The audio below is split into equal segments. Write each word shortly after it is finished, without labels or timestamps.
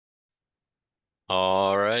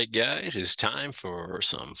All right, guys, it's time for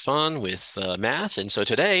some fun with math. And so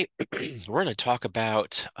today we're going to talk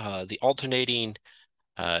about the alternating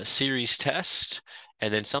series test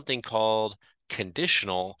and then something called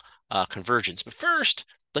conditional convergence. But first,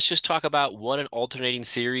 let's just talk about what an alternating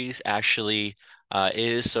series actually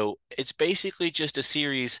is. So it's basically just a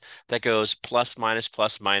series that goes plus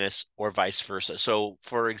minus, or vice versa. So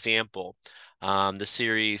for example, the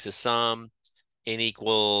series, the sum n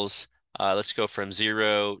equals, let's go from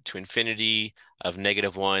 0 to infinity of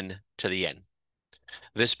 -1 to the n.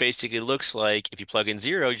 This basically looks like if you plug in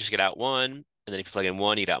 0, you just get out 1. And then if you plug in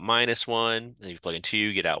 1, you get out -1. And then if you plug in 2,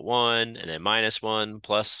 you get out 1. And then -1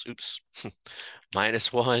 plus, oops,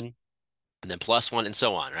 -1. And then +1 and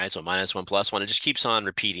so on, right? So -1 +1. It just keeps on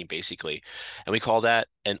repeating basically. And we call that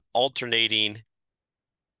an alternating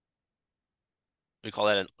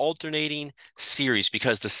series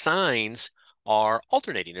because the signs are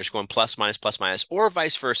alternating. They're just going plus minus, or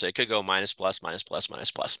vice versa. It could go minus plus minus plus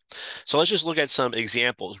minus plus. So let's just look at some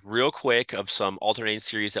examples real quick of some alternating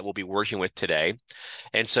series that we'll be working with today.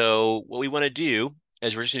 And so what we want to do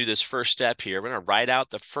is we're just going to do this first step here. We're going to write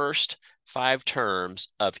out the first 5 terms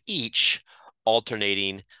of each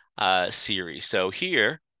alternating series. So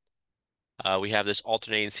here, we have this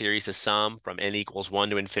alternating series, the sum from n equals 1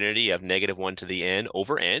 to infinity of -1 to the n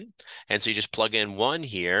over n. And so you just plug in 1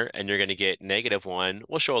 here, and you're going to get -1.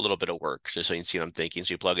 We'll show a little bit of work just so you can see what I'm thinking.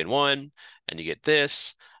 So you plug in 1, and you get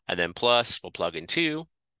this, and then plus, we'll plug in 2.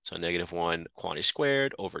 So -1 quantity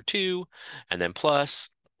squared over 2, and then plus,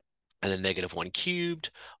 and then -1 cubed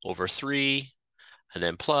over 3, and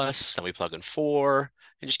then plus, and we plug in 4,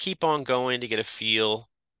 and just keep on going to get a feel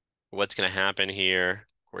for what's going to happen here.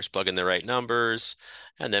 Of course, plug in the right numbers,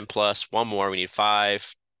 and then plus one more. We need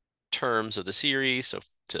 5 terms of the series, so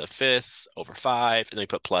to the 5th over 5, and then we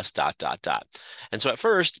put plus dot dot dot. And so at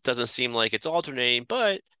first, it doesn't seem like it's alternating,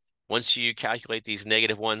 but once you calculate these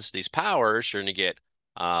 -1s, these powers, you're going to get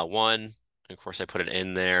 1. And of course, I put it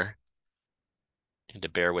in there. And to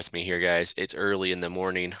bear with me here, guys, it's early in the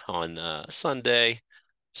morning on Sunday.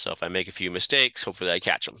 So if I make a few mistakes, hopefully I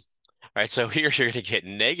catch them. All right, so here you're going to get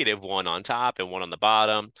 -1 on top and 1 on the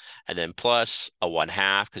bottom, and then plus a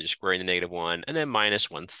 1/2 because you're squaring the -1, and then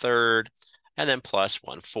 -1/3, and then plus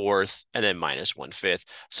 1/4, and then -1/5.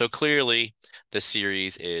 So clearly the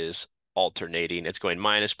series is alternating. It's going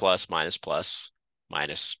minus, plus, minus, plus,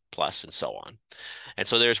 minus, plus, and so on. And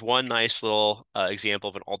so there's one nice little example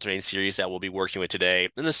of an alternating series that we'll be working with today.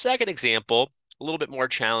 And the second example, a little bit more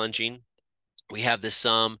challenging. We have the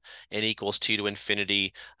sum n equals 2 to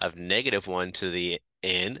infinity of -1 to the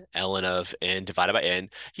n, ln of n divided by n.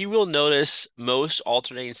 You will notice most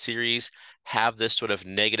alternating series have this sort of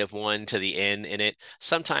 -1 to the n in it.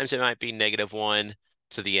 Sometimes it might be -1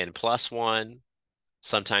 to the n plus 1.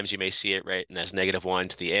 Sometimes you may see it right and as -1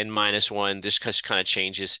 to the n minus 1. This just kind of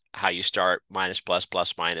changes how you start, minus, plus,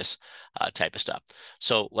 plus, minus type of stuff.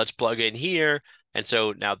 So let's plug in here. And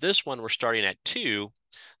so now this one, we're starting at 2.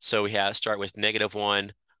 So we have start with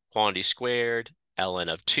 -1 quantity squared, ln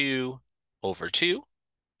of 2 over 2.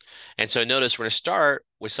 And so notice we're going to start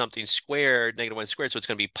with something squared, -1 squared, so it's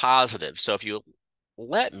going to be positive. So if you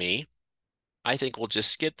let me, I think we'll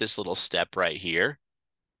just skip this little step right here.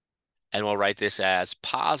 And we'll write this as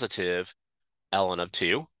positive ln of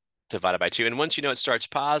 2 divided by 2. And once you know it starts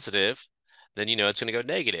positive, then you know it's going to go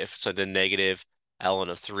negative. So then negative ln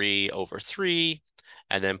of 3 over 3,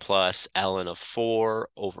 and then plus ln of 4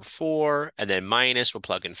 over 4, and then minus, we'll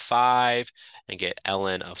plug in 5 and get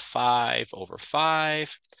ln of 5 over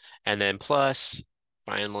 5, and then plus,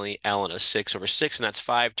 finally, ln of 6 over 6, and that's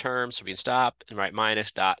 5 terms. So we can stop and write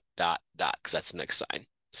minus dot dot dot because that's the next sign.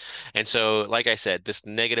 And so, like I said, this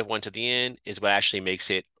 -1 to the n is what actually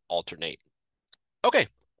makes it alternate. Okay,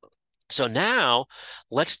 so now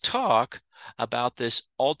let's talk about this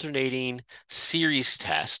alternating series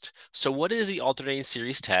test. So what is the alternating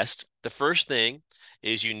series test? The first thing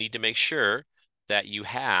is you need to make sure that you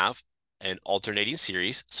have an alternating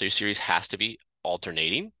series. So your series has to be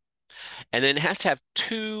alternating. And then it has to have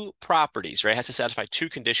 2 properties, right? It has to satisfy 2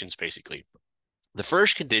 conditions, basically. The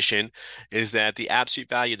first condition is that the absolute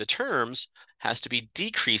value of the terms has to be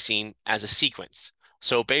decreasing as a sequence.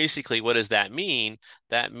 So basically, what does that mean?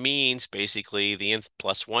 That means basically the nth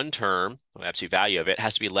plus 1 term, the absolute value of it,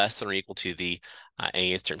 has to be less than or equal to the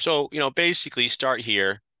nth term. So, basically start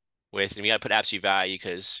here with, and we got to put absolute value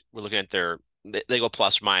because we're looking at they go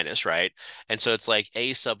plus minus, right? And so it's like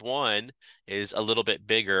a sub 1 is a little bit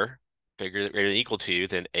bigger, greater than equal to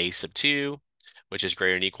than a sub 2, which is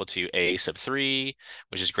greater than equal to a sub 3,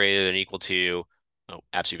 which is greater than equal to,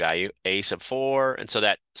 absolute value, a sub 4. And so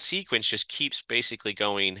that sequence just keeps basically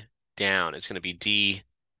going down. It's going to be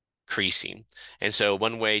decreasing. And so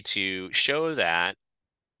one way to show that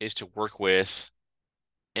is to work with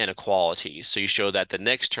inequalities. So you show that the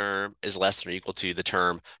next term is less than or equal to the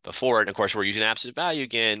term before it. And of course, we're using absolute value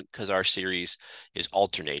again because our series is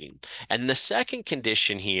alternating. And the second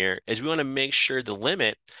condition here is we want to make sure the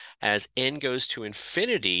limit as n goes to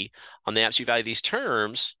infinity on the absolute value of these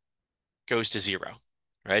terms goes to 0.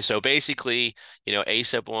 Right, so basically, a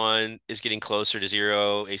sub 1 is getting closer to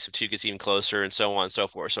 0, a sub 2 gets even closer, and so on and so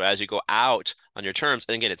forth. So as you go out on your terms,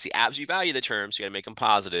 and again, it's the absolute value of the terms, so you got to make them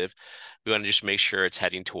positive. We want to just make sure it's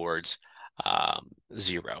heading towards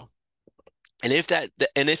 0. And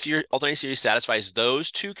if your alternating series satisfies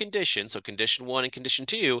those two conditions, so condition 1 and condition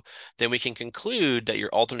 2, then we can conclude that your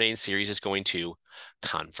alternating series is going to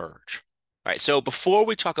converge. All right, so before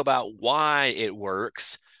we talk about why it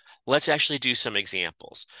works, let's actually do some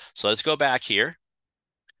examples. So let's go back here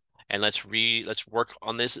and let's work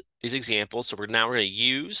on these examples. So we're going to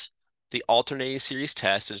use the alternating series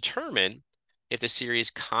test to determine if the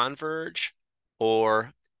series converge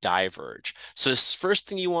or diverge. So this first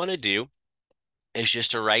thing you want to do is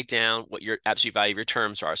just to write down what your absolute value of your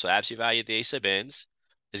terms are. So the absolute value of the a sub n's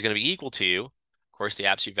is going to be equal to, of course, the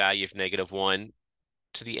absolute value of -1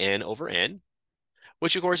 to the n over n,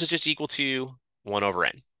 which of course is just equal to 1 over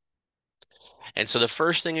n. And so the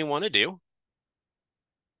first thing we want to do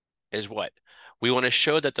is what? We want to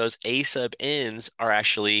show that those a sub n's are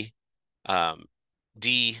actually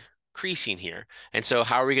decreasing here. And so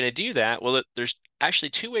how are we going to do that? Well, there's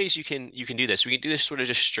actually two ways you can do this. We can do this sort of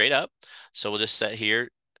just straight up. So we'll just set here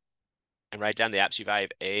and write down the absolute value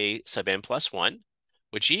of a sub n plus 1,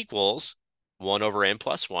 which equals 1 over n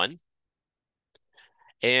plus 1.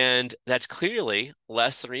 And that's clearly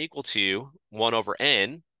less than or equal to 1 over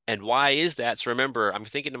n. And why is that? So remember, I'm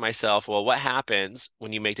thinking to myself, well, what happens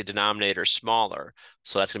when you make the denominator smaller?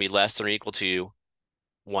 So that's going to be less than or equal to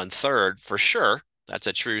 1/3 for sure. That's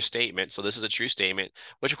a true statement. So this is a true statement,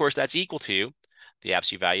 which of course that's equal to the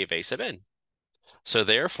absolute value of a sub n. So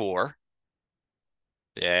therefore,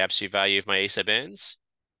 the absolute value of my a sub n's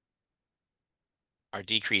are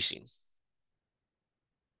decreasing.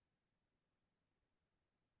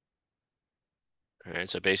 All right,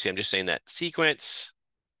 so basically I'm just saying that sequence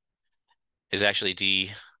is actually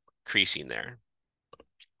decreasing there.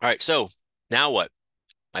 All right, so now what?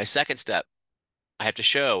 My second step, I have to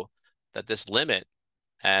show that this limit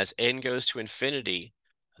as n goes to infinity,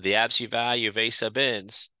 the absolute value of a sub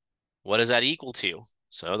n's, what is that equal to?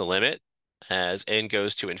 So the limit as n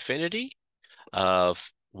goes to infinity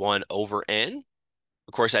of 1 over n.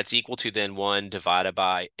 Of course, that's equal to then 1 divided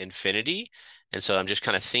by infinity. And so I'm just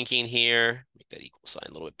kind of thinking here, make that equal sign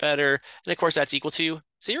a little bit better. And of course, that's equal to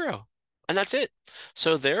 0. And that's it.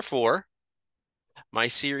 So therefore, my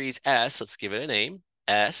series S, let's give it a name,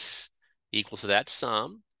 S equal to that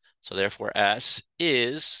sum. So therefore, S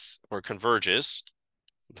is, or converges,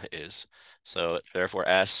 is. So therefore,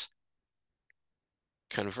 S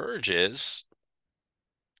converges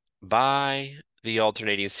by the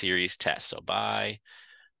alternating series test. So by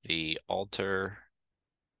the alternating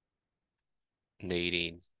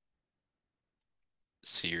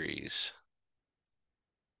series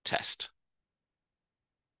test.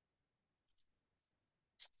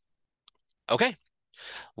 Okay,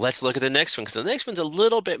 let's look at the next one because the next one's a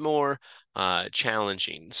little bit more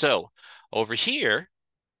challenging. So over here,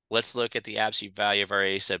 let's look at the absolute value of our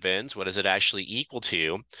a sub n's. What is it actually equal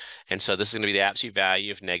to? And so this is going to be the absolute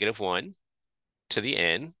value of -1 to the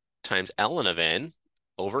n times ln of n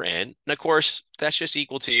over n. And of course, that's just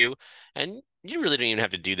equal to, and you really don't even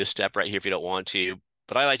have to do this step right here if you don't want to,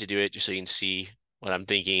 but I like to do it just so you can see what I'm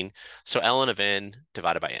thinking. So ln of n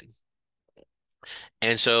divided by n.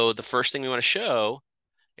 And so the first thing we want to show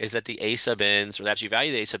is that the a sub n's, or the absolute value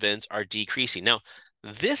of the a sub n's, are decreasing. Now,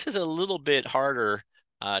 this is a little bit harder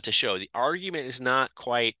to show. The argument is not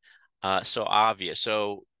quite so obvious.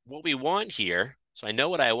 So what we want here, so I know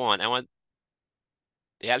what I want. I want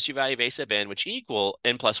the absolute value of a sub n, which equal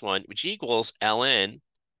n plus 1, which equals ln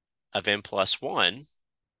of n plus 1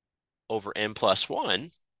 over n plus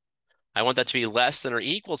 1. I want that to be less than or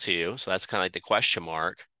equal to, so that's kind of like the question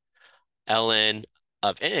mark, ln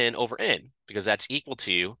of n over n, because that's equal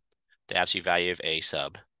to the absolute value of a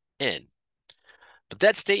sub n. But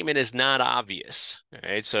that statement is not obvious, all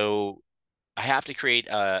right? So I have to create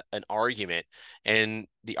an argument, and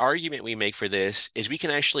the argument we make for this is we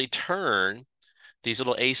can actually turn these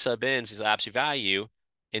little a sub n's, this absolute value,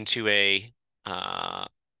 into a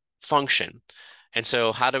function. And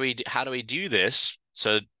so how do we do this?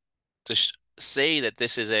 So to say that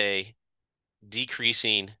this is a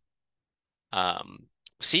decreasing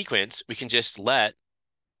sequence, we can just let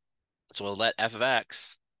So we'll let f of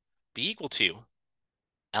x be equal to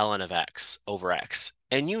ln of x over x.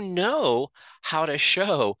 And you know how to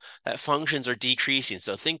show that functions are decreasing.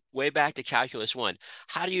 So think way back to calculus 1.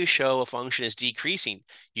 How do you show a function is decreasing?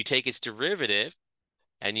 You take its derivative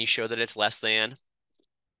and you show that it's less than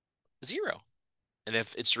 0. And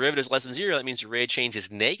if its derivative is less than 0, that means the rate of change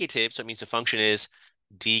is negative. So it means the function is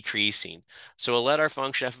decreasing. So we'll let our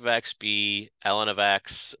function f of x be ln of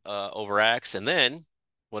x over x. And then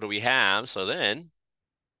what do we have? So then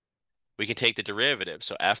we can take the derivative.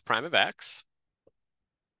 So f prime of x,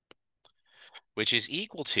 which is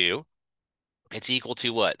equal to, it's equal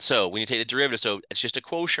to what? So when you take the derivative, so it's just a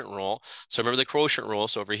quotient rule. So remember the quotient rule.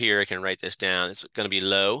 So over here, I can write this down. It's going to be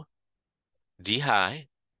low d high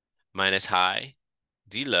minus high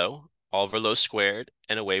d low, all over low squared,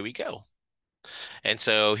 and away we go. And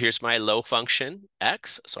so here's my low function,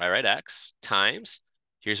 x. So I write x times,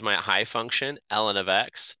 here's my high function, ln of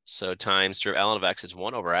x. So times through ln of x is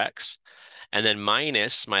 1 over x. And then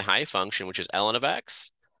minus my high function, which is ln of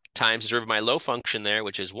x, times the derivative of my low function there,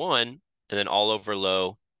 which is 1, and then all over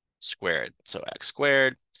low squared. So x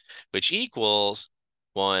squared, which equals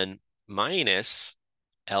 1 minus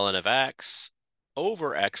ln of x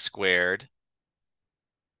over x squared.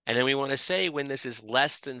 And then we want to say when this is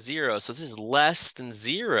less than 0. So this is less than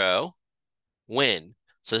 0 when.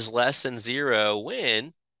 So this is less than 0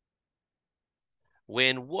 when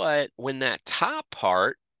what? When that top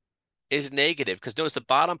part is negative. Because notice the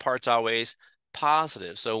bottom part's always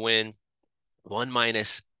positive. So when 1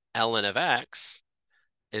 minus ln of x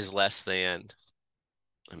is less than,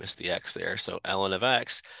 I missed the x there. So ln of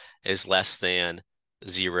x is less than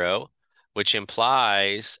 0, which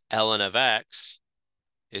implies ln of x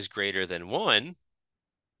is greater than 1,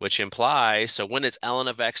 which implies, so when it's ln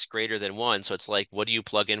of x greater than 1, so it's like, what do you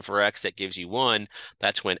plug in for x that gives you 1?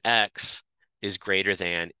 That's when x is greater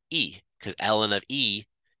than e, because ln of e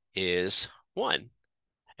is 1.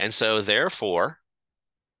 And so therefore,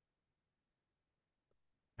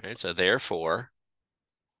 right, so therefore,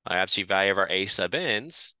 our absolute value of our a sub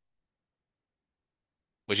n's,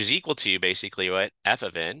 which is equal to basically what? F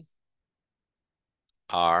of n,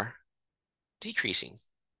 are decreasing.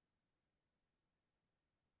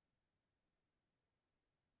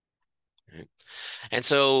 Right? And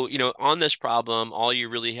so, on this problem, all you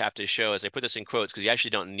really have to show is I put this in quotes because you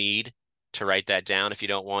actually don't need to write that down if you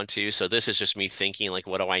don't want to. So this is just me thinking like,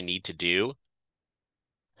 what do I need to do?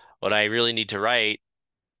 What I really need to write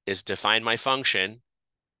is define my function,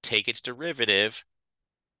 take its derivative,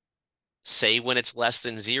 say when it's less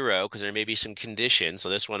than 0, because there may be some conditions. So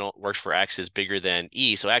this one works for x is bigger than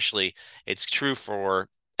e. So actually, it's true for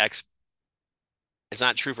x. It's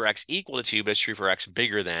not true for x equal to 2, but it's true for x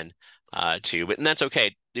bigger than 2. And that's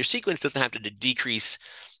okay. Your sequence doesn't have to decrease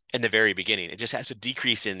in the very beginning. It just has to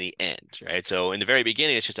decrease in the end, right? So in the very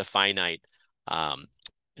beginning, um,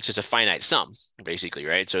 it's just a finite sum, basically,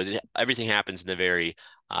 right? So everything happens in the very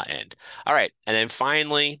end. All right, and then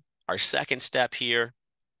finally, our second step here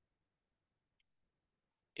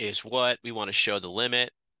is what we want to show the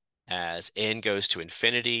limit as n goes to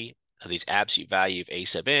infinity of these absolute value of a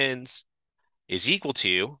sub n's is equal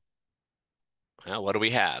to, well, what do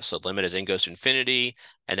we have? So limit as n goes to infinity,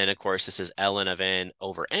 and then of course this is ln of n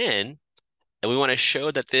over n, and we want to show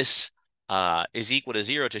that this is equal to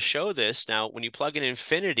 0. To show this, now when you plug in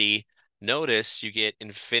infinity, notice you get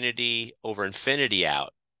infinity over infinity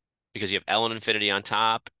out because you have ln infinity on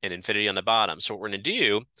top and infinity on the bottom. So what we're going to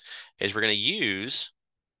do is we're going to use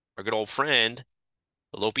our good old friend,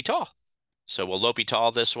 L'Hopital. So we'll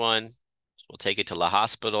L'Hopital this one. So we'll take it to the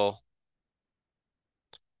hospital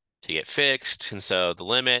to get fixed. And so the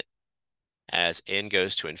limit as n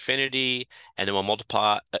goes to infinity, and then we'll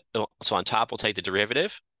multiply. So on top, we'll take the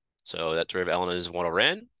derivative. So that derivative element is 1 over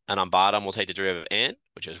n. And on bottom, we'll take the derivative of n,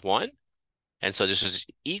 which is 1. And so this is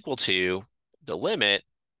equal to the limit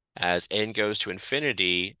as n goes to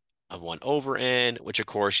infinity of 1 over n, which of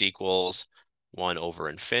course equals 1 over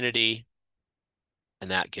infinity.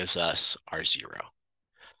 And that gives us our 0.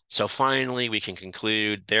 So finally, we can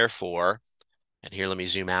conclude, therefore, and here let me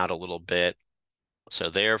zoom out a little bit. So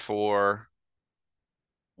therefore,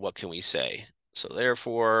 what can we say? So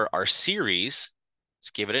therefore, our series,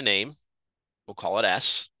 let's give it a name. We'll call it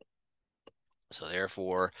S. So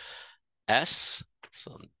therefore, S,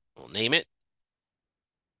 so we'll name it,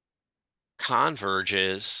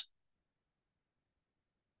 converges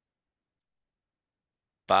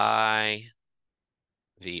by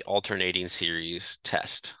the alternating series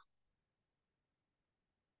test.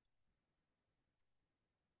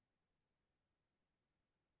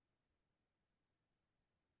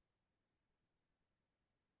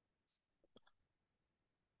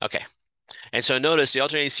 Okay. And so notice the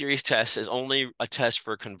alternating series test is only a test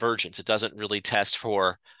for convergence. It doesn't really test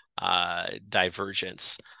for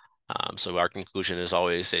divergence. So our conclusion is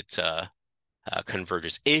always it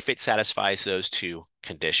converges if it satisfies those two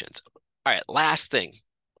conditions. All right, last thing.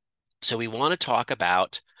 So we want to talk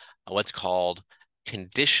about what's called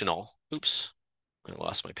conditional. Oops, I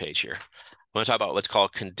lost my page here. I want to talk about what's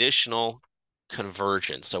called conditional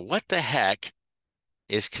convergence. So what the heck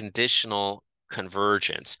is conditional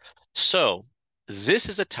convergence? So this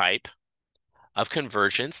is a type of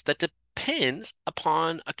convergence that depends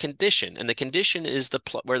upon a condition, and the condition is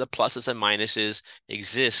where the pluses and minuses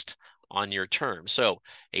exist on your term. So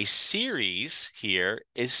a series here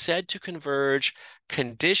is said to converge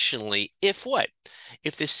conditionally if what?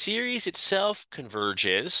 If the series itself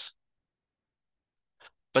converges,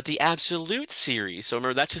 but the absolute series, so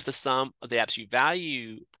remember that's just the sum of the absolute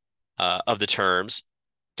value of the terms,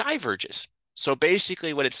 diverges. So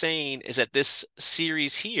basically what it's saying is that this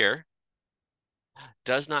series here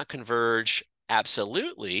does not converge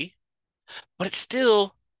absolutely, but it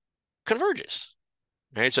still converges.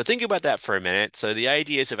 Right? So think about that for a minute. So the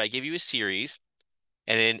idea is if I give you a series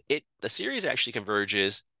and then the series actually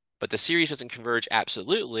converges, but the series doesn't converge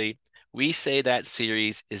absolutely, we say that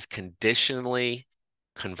series is conditionally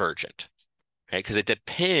convergent. Right? Because it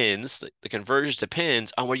depends, the convergence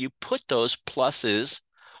depends on where you put those pluses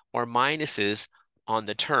or minuses on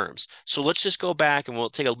the terms. So let's just go back and we'll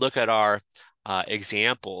take a look at our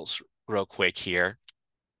examples real quick here.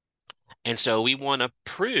 And so we want to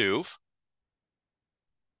prove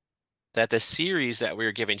that the series that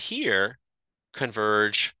we're given here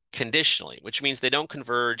converge conditionally, which means they don't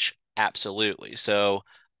converge absolutely. So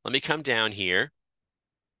let me come down here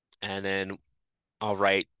and then I'll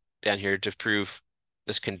write down here to prove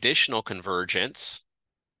this conditional convergence.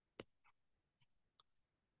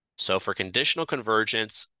 So for conditional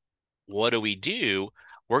convergence, what do?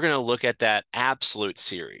 We're going to look at that absolute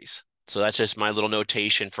series. So that's just my little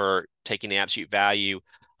notation for taking the absolute value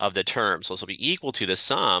of the term. So this will be equal to the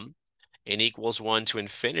sum n equals 1 to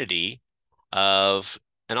infinity of,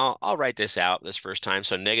 and I'll write this out this first time.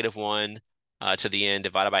 So -1 to the n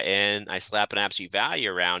divided by n. I slap an absolute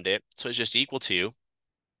value around it. So it's just equal to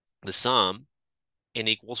the sum n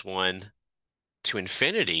equals 1 to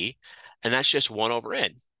infinity. And that's just 1 over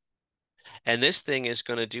n. And this thing is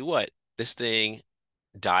going to do what? This thing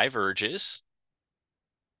diverges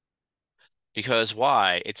because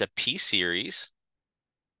why? It's a P series.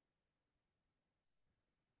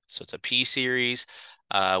 So it's a P series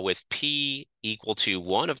with P equal to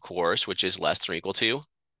 1, of course, which is less than or equal to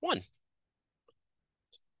 1.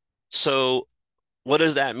 So what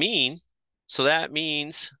does that mean? So that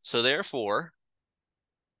means, therefore,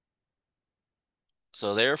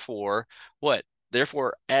 what?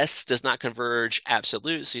 Therefore, S does not converge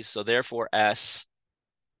absolutely. So therefore, S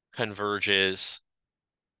converges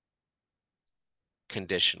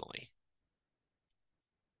conditionally.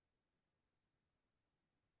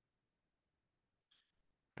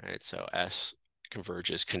 All right, so S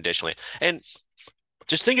converges conditionally. And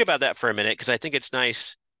just think about that for a minute, because I think it's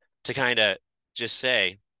nice to kind of just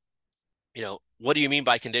say, what do you mean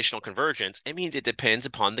by conditional convergence? It means it depends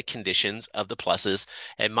upon the conditions of the pluses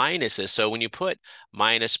and minuses. So when you put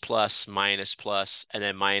minus, plus, and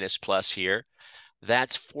then minus plus here,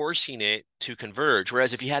 that's forcing it to converge.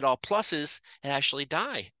 Whereas if you had all pluses, it actually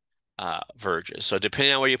diverges. So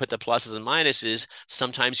depending on where you put the pluses and minuses,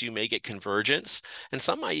 sometimes you may get convergence, and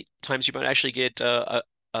sometimes you might actually get a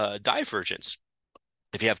divergence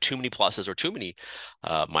if you have too many pluses or too many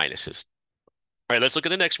minuses. All right, let's look at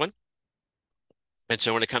the next one. And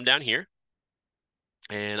so I'm going to come down here,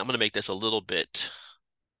 and I'm going to make this a little bit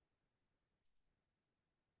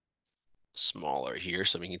smaller here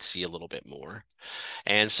so we can see a little bit more.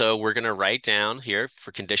 And so we're going to write down here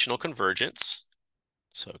for conditional convergence.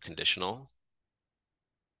 So conditional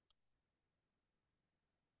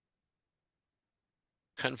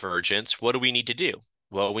convergence, what do we need to do?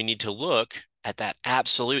 Well, we need to look at that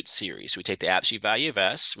absolute series. We take the absolute value of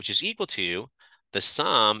S, which is equal to the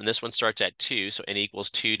sum, and this one starts at 2, so n equals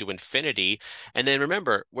 2 to infinity. And then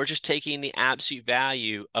remember, we're just taking the absolute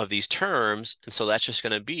value of these terms, and so that's just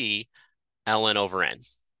going to be ln over n.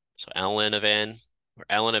 So ln of n, or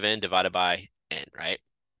ln of n divided by n, right?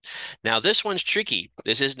 Now this one's tricky.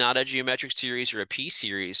 This is not a geometric series or a P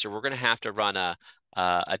series, so we're going to have to run a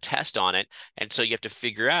test on it. And so you have to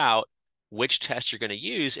figure out which test you're going to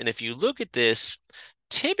use. And if you look at this,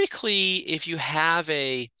 typically if you have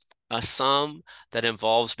a sum that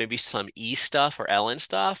involves maybe some E stuff or ln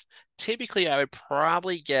stuff, typically I would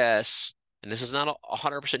probably guess and this is not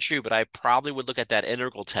 100% true, but I probably would look at that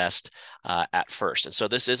integral test at first. And so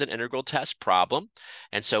this is an integral test problem.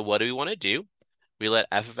 And so what do we want to do? We let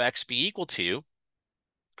f of x be equal to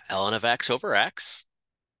ln of x over x.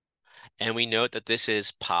 And we note that this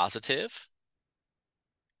is positive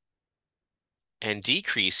and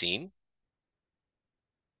decreasing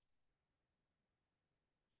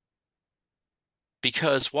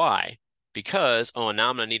because why? Because, oh, and now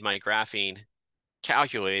I'm going to need my graphing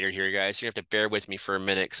calculator here, guys. You have to bear with me for a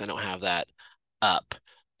minute because I don't have that up.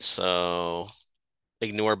 So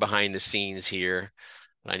ignore behind the scenes here.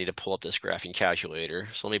 I need to pull up this graphing calculator.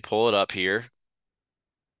 So let me pull it up here.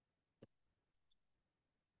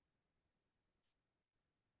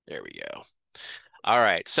 There we go. All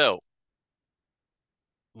right, so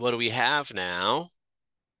what do we have now?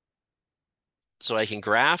 So I can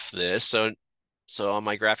graph this. So on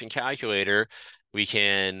my graphing calculator, we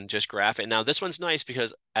can just graph it. Now this one's nice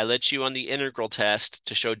because I let you on the integral test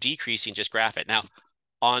to show decreasing, just graph it. Now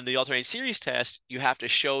on the alternating series test, you have to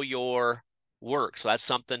show your work. So that's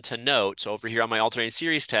something to note. So over here on my alternating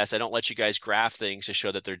series test, I don't let you guys graph things to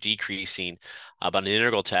show that they're decreasing. But on the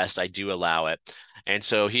integral test, I do allow it. And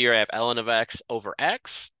so here I have ln of x over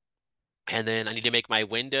x. And then I need to make my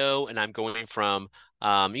window, and I'm going from,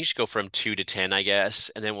 you should go from 2 to 10, I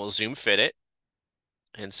guess, and then we'll zoom fit it.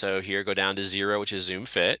 And so here, go down to 0, which is zoom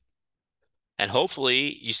fit. And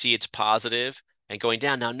hopefully you see it's positive and going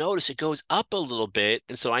down. Now notice it goes up a little bit,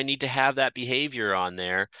 and so I need to have that behavior on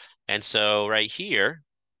there. And so right here,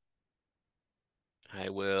 I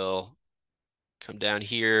will come down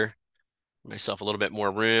here, myself a little bit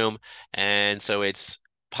more room. And so it's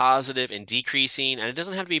positive and decreasing, and it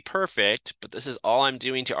doesn't have to be perfect, but this is all I'm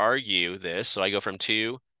doing to argue this. So I go from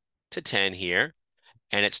 2 to 10 here,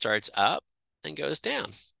 and it starts up and goes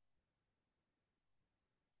down.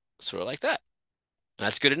 Sort of like that.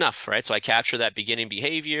 That's good enough, right? So I capture that beginning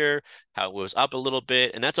behavior, how it was up a little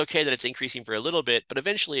bit, and that's okay that it's increasing for a little bit, but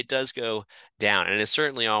eventually it does go down, and it's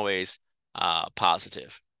certainly always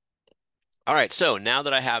positive. All right, so now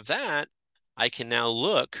that I have that, I can now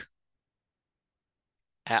look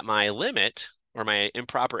at my limit or my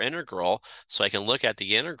improper integral. So I can look at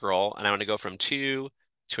the integral, and I want to go from 2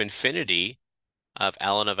 to infinity of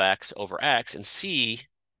ln of x over x and see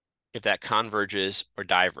if that converges or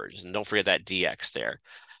diverges. And don't forget that dx there.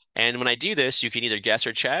 And when I do this, you can either guess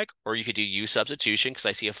or check, or you could do u substitution because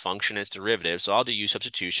I see a function and its derivative. So I'll do u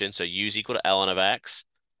substitution. So u is equal to ln of x,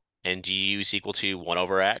 and du is equal to 1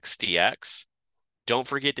 over x dx. Don't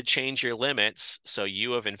forget to change your limits. So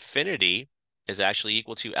u of infinity is actually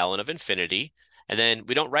equal to ln of infinity. And then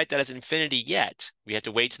we don't write that as infinity yet. We have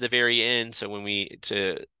to wait to the very end. So when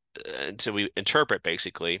until we interpret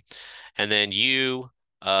basically. And then u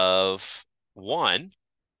of 1,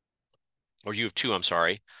 or u of 2, I'm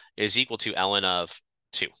sorry, is equal to ln of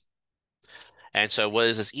 2. And so what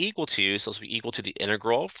is this equal to? So this will be equal to the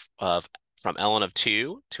integral of from ln of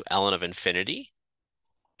 2 to ln of infinity.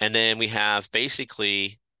 And then we have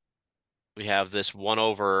basically, we have this 1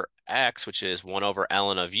 over x, which is 1 over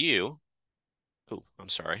ln of u. Oh, I'm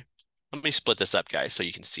sorry. Let me split this up, guys, so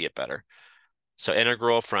you can see it better. So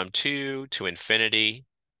integral from 2 to infinity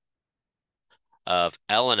of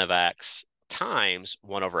ln of x times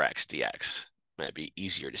 1 over x dx. Might be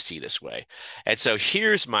easier to see this way. And so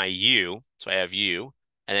here's my u. So I have u,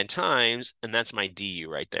 and then times, and that's my du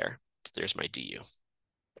right there. So there's my du.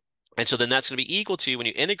 And so then that's going to be equal to, when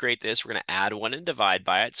you integrate this, we're going to add 1 and divide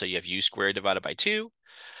by it. So you have u squared divided by 2.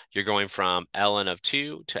 You're going from ln of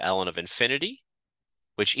 2 to ln of infinity,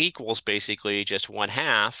 which equals basically just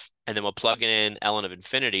 1/2. And then we'll plug in ln of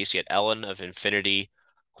infinity. So you get ln of infinity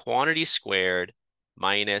quantity squared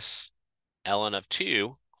minus ln of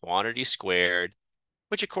 2 quantity squared,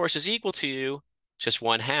 which of course is equal to just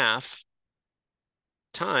 1/2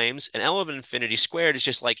 times, and ln of infinity squared is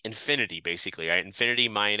just like infinity basically, right? Infinity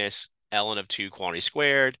minus ln of 2 quantity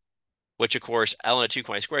squared, which of course ln of 2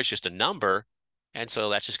 quantity squared is just a number, and so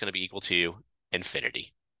that's just going to be equal to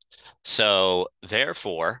infinity. So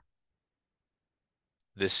therefore,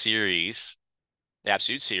 the series, the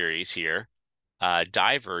absolute series here,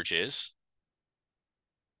 diverges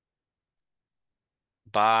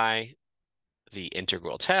by the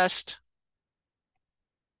integral test.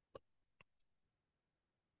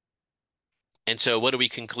 And so what do we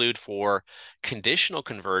conclude for conditional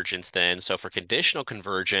convergence then? So for conditional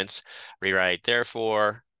convergence, we write,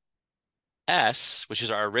 therefore, S, which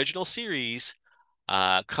is our original series,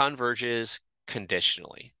 converges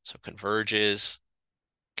conditionally. So converges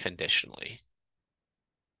conditionally.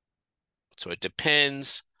 So it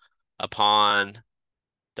depends upon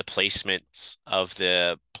the placements of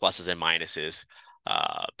the pluses and minuses,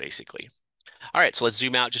 basically. All right, so let's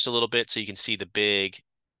zoom out just a little bit so you can see the big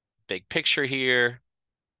picture here.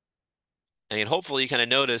 And hopefully you kind of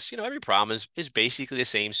notice, every problem is basically the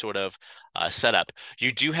same sort of setup.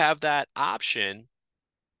 You do have that option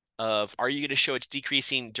of, are you going to show it's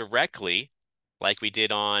decreasing directly like we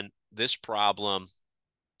did on this problem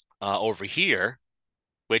over here,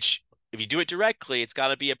 which if you do it directly, it's got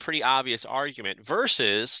to be a pretty obvious argument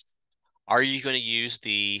versus, are you going to use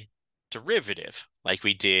the derivative like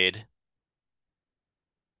we did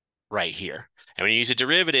right here? And when you use a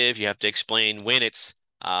derivative, you have to explain when it's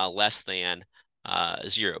less than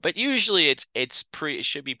 0. But usually it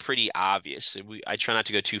should be pretty obvious. I try not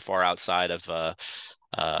to go too far outside of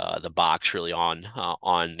the box really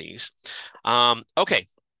on these. Okay,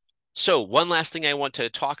 so one last thing I want to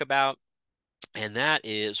talk about, and that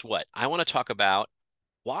is what I want to talk about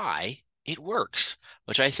why it works,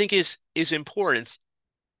 which I think is important.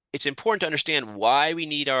 It's important to understand why we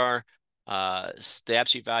need our the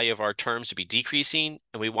absolute value of our terms to be decreasing,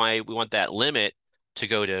 and why we want that limit to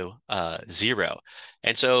go to 0.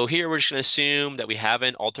 And so here we're just going to assume that we have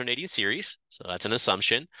an alternating series. So that's an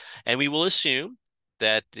assumption. And we will assume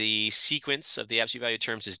that the sequence of the absolute value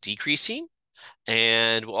terms is decreasing.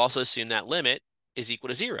 And we'll also assume that limit is equal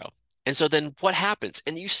to 0. And so then what happens?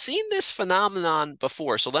 And you've seen this phenomenon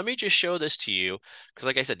before. So let me just show this to you, because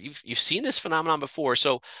like I said, you've seen this phenomenon before.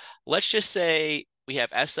 So let's just say we have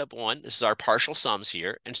S sub 1. This is our partial sums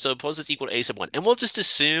here. And so suppose it's equal to A sub 1. And we'll just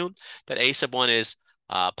assume that A sub 1 is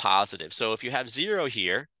positive. So if you have 0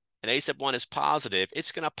 here and A sub 1 is positive,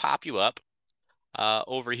 it's going to pop you up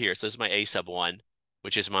over here. So this is my A sub 1,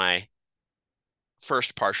 which is my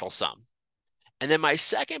first partial sum. And then my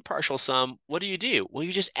second partial sum, what do? Well,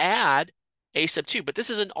 you just add A sub 2, but this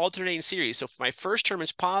is an alternating series. So if my first term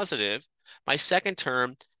is positive, my second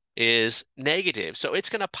term is negative. So it's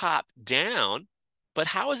going to pop down, but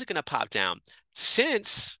how is it going to pop down?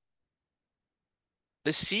 Since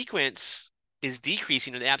the sequence is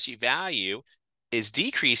decreasing, or the absolute value is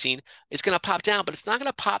decreasing, it's going to pop down, but it's not going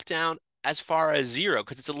to pop down as far as 0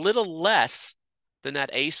 because it's a little less than that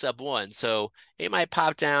A sub 1. So it might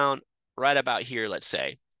pop down right about here, let's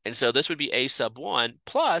say. And so this would be A sub 1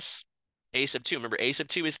 plus A sub 2. Remember, A sub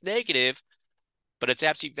 2 is negative, but its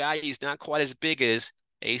absolute value is not quite as big as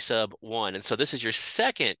A sub 1. And so this is your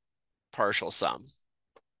second partial sum.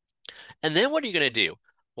 And then what are you going to do?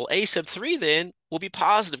 Well, A sub 3 then will be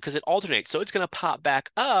positive because it alternates. So it's going to pop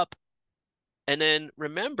back up. And then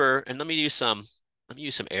remember, and let me use some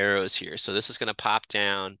arrows here. So this is going to pop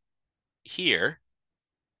down here.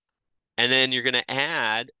 And then you're going to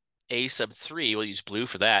add A sub 3. We'll use blue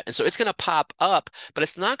for that. And so it's going to pop up, but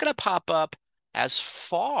it's not going to pop up as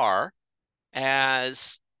far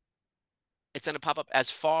as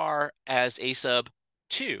A sub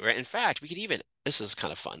 2, right? In fact, we could even, this is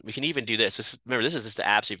kind of fun. We can even do this. Remember, this is just the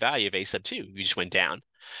absolute value of A sub 2. We just went down.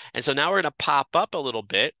 And so now we're going to pop up a little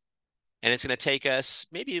bit, and it's going to take us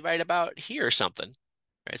maybe right about here or something,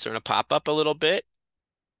 right? So we're going to pop up a little bit,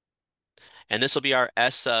 and this will be our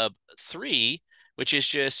S sub 3, which is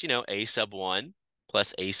just, A sub 1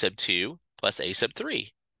 plus A sub 2 plus A sub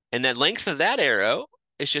 3. And the length of that arrow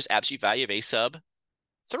is just absolute value of A sub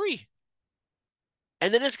 3.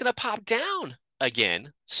 And then it's going to pop down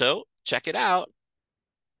again. So check it out.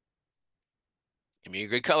 Give me a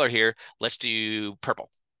good color here. Let's do purple.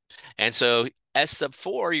 And so S sub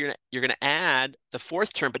 4, you're gonna add the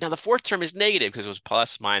fourth term, but now the fourth term is negative because it was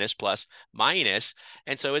plus, minus.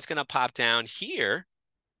 And so it's gonna pop down here.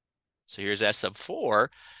 So here's S sub 4.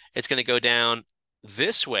 It's gonna go down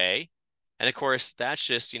this way. And of course, that's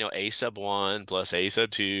just, A sub 1 plus A sub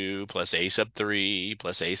 2 plus A sub 3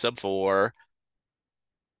 plus A sub 4.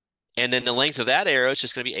 And then the length of that arrow is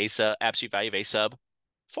just gonna be absolute value of A sub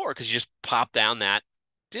 4 because you just pop down that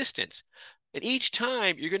distance. And each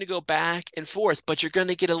time you're going to go back and forth, but you're going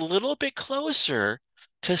to get a little bit closer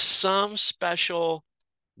to some special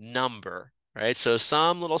number, right? So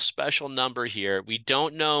some little special number here. We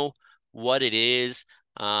don't know what it is.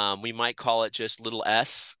 We might call it just little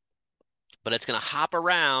s, but it's going to hop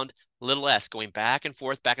around little s, going back and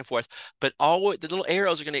forth, back and forth. But all the little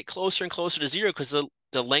arrows are going to get closer and closer to 0 because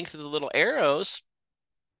the length of the little arrows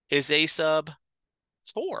is A sub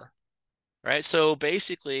 4. Right? So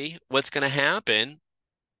basically, what's going to happen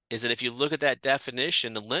is that if you look at that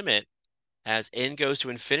definition, the limit as n goes to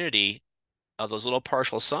infinity of those little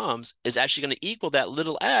partial sums is actually going to equal that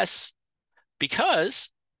little s, because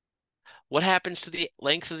what happens to the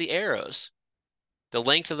length of the arrows? The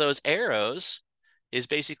length of those arrows is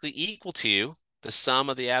basically equal to the sum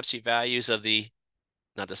of the absolute values of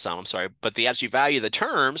not the sum, I'm sorry, but the absolute value of the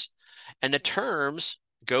terms, and the terms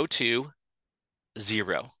go to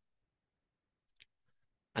 0.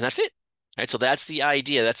 And that's it. Right, so that's the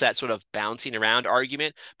idea. That's that sort of bouncing around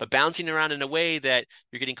argument, but bouncing around in a way that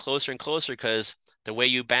you're getting closer and closer because the way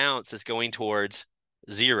you bounce is going towards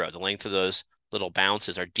zero. The length of those little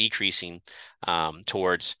bounces are decreasing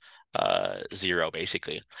towards zero,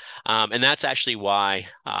 basically. And that's actually why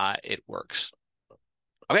it works.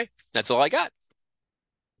 Okay, that's all I got.